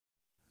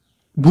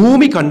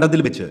ഭൂമി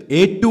കണ്ടതിൽ വെച്ച്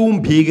ഏറ്റവും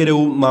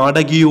ഭീകരവും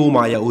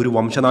നാടകീയവുമായ ഒരു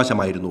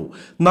വംശനാശമായിരുന്നു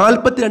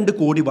 42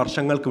 കോടി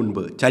വർഷങ്ങൾക്ക്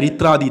മുൻപ്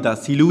ചരിത്രാതീത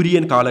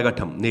സിലൂരിയൻ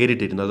കാലഘട്ടം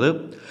നേരിട്ടിരുന്നത്.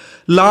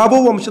 ലാവോ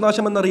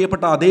വംശനാശം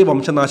എന്നറിയപ്പെട്ട അതേ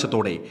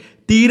വംശനാശത്തോടെ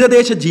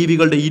തീരദേശ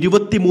ജീവികളുടെ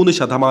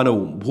 23%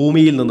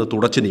 ഭൂമിയിൽ നിന്ന്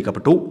തുടച്ചു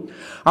നീക്കപ്പെട്ടു.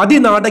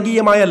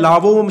 അതിനാടകീയമായ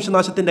ലാവോ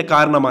വംശനാശത്തിന്റെ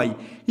കാരണമായി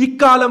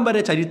ഇക്കാലം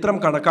വരെ ചരിത്രം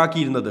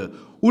കണക്കാക്കിയിരുന്നത്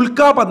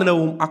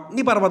ഉൽക്കാപതനവും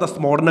അഗ്നിപർവ്വത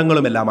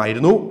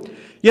സ്ഫോടനങ്ങളുമെല്ലാമായിരുന്നു.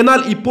 എന്നാൽ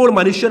ഇപ്പോൾ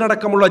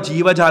മനുഷ്യരടക്കമുള്ള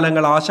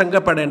ജീവജാലങ്ങൾ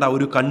ആശങ്കപ്പെടേണ്ട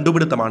ഒരു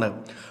കണ്ടുപിടുത്തമാണ്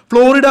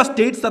ഫ്ലോറിഡ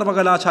സ്റ്റേറ്റ്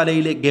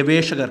സർവകലാശാലയിലെ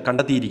ഗവേഷകർ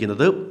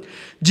കണ്ടെത്തിയിരിക്കുന്നത്.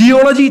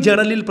 ജിയോളജി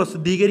ജേണലിൽ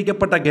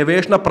പ്രസിദ്ധീകരിക്കപ്പെട്ട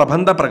ഗവേഷണ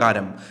പ്രബന്ധ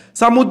പ്രകാരം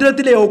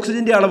സമുദ്രത്തിലെ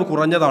ഓക്സിജന്റെ അളവ്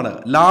കുറഞ്ഞതാണ്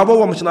ലാവോ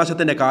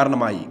വംശനാശത്തിന്റെ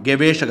കാരണമായി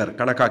ഗവേഷകർ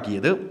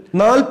കണക്കാക്കിയത്.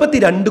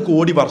 42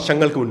 കോടി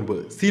വർഷങ്ങൾക്ക് മുൻപ്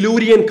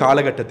സിലൂരിയൻ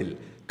കാലഘട്ടത്തിൽ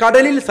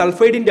കടലിൽ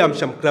സൾഫൈഡിന്റെ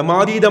അംശം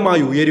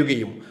ക്രമാതീതമായി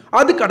ഉയരുകയും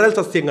അത് കടൽ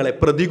സസ്യങ്ങളെ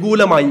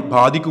പ്രതികൂലമായി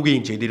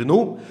ബാധിക്കുകയും ചെയ്തിരുന്നു.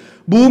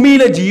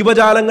 ഭൂമിയിലെ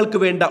ജീവജാലങ്ങൾക്ക്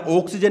വേണ്ട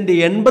ഓക്സിജന്റെ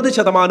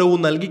 80%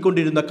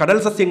 നൽകിക്കൊണ്ടിരുന്ന കടൽ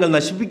സസ്യങ്ങൾ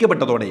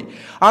നശിപ്പിക്കപ്പെട്ടതോടെ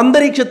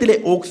അന്തരീക്ഷത്തിലെ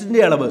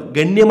ഓക്സിജന്റെ അളവ്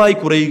ഗണ്യമായി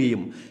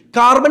കുറയുകയും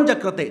കാർബൺ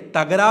ചക്രത്തെ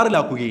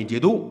തകരാറിലാക്കുകയും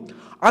ചെയ്തു.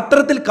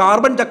 അത്തരത്തിൽ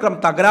കാർബൺ ചക്രം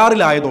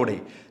തകരാറിലായതോടെ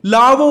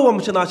ലാവോ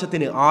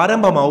വംശനാശത്തിന്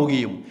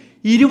ആരംഭമാവുകയും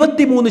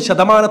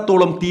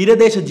 23%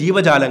 തീരദേശ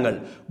ജീവജാലങ്ങൾ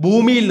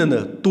ഭൂമിയിൽ നിന്ന്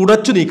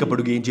തുടച്ചു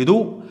നീക്കപ്പെടുകയും ചെയ്തു.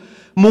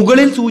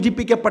 മുകളിൽ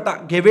സൂചിപ്പിക്കപ്പെട്ട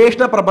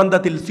ഗവേഷണ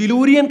പ്രബന്ധത്തിൽ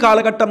സിലൂരിയൻ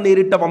കാലഘട്ടം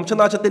നേരിട്ട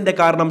വംശനാശത്തിന്റെ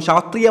കാരണം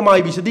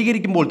ശാസ്ത്രീയമായി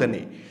വിശദീകരിക്കുമ്പോൾ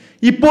തന്നെ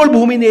ഇപ്പോൾ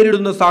ഭൂമി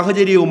നേരിടുന്ന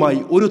സാഹചര്യവുമായി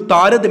ഒരു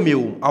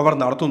താരതമ്യവും അവർ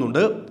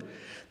നടത്തുന്നുണ്ട്.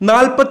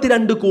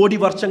 42 കോടി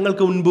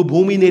വർഷങ്ങൾക്ക് മുൻപ്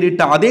ഭൂമി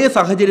നേരിട്ട അതേ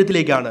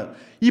സാഹചര്യത്തിലേക്കാണ്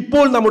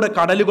ഇപ്പോൾ നമ്മുടെ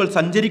കടലുകൾ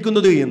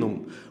സഞ്ചരിക്കുന്നത് എന്നും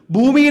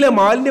ഭൂമിയിലെ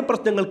മാലിന്യ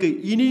പ്രശ്നങ്ങൾക്ക്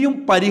ഇനിയും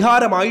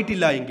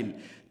പരിഹാരമായിട്ടില്ല എങ്കിൽ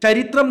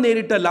ചരിത്രം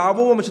നേരിട്ട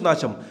ലാവോ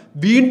വംശനാശം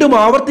വീണ്ടും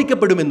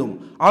ആവർത്തിക്കപ്പെടുമെന്നും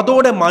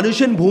അതോടെ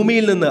മനുഷ്യൻ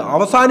ഭൂമിയിൽ നിന്ന്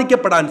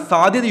അവസാനിക്കപ്പെടാൻ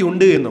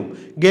സാധ്യതയുണ്ട് എന്നും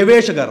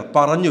ഗവേഷകർ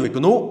പറഞ്ഞു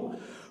വെക്കുന്നു.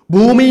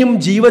 ഭൂമിയും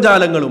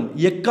ജീവജാലങ്ങളും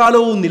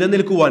എക്കാലവും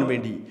നിലനിൽക്കുവാൻ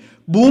വേണ്ടി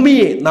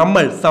ഭൂമിയെ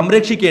നമ്മൾ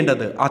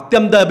സംരക്ഷിക്കേണ്ടത്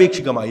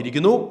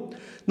അത്യന്താപേക്ഷിതമായിരിക്കുന്നു.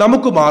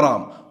 നമുക്ക്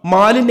മാറാം.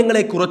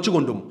 മാലിന്യങ്ങളെ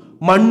കുറച്ചുകൊണ്ടും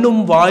മണ്ണും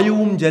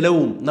വായുവും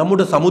ജലവും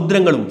നമ്മുടെ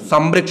സമുദ്രങ്ങളും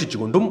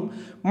സംരക്ഷിച്ചുകൊണ്ടും.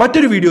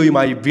 മറ്റൊരു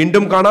വീഡിയോയുമായി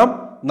വീണ്ടും കാണാം.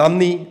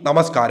 നന്ദി,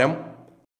 നമസ്കാരം.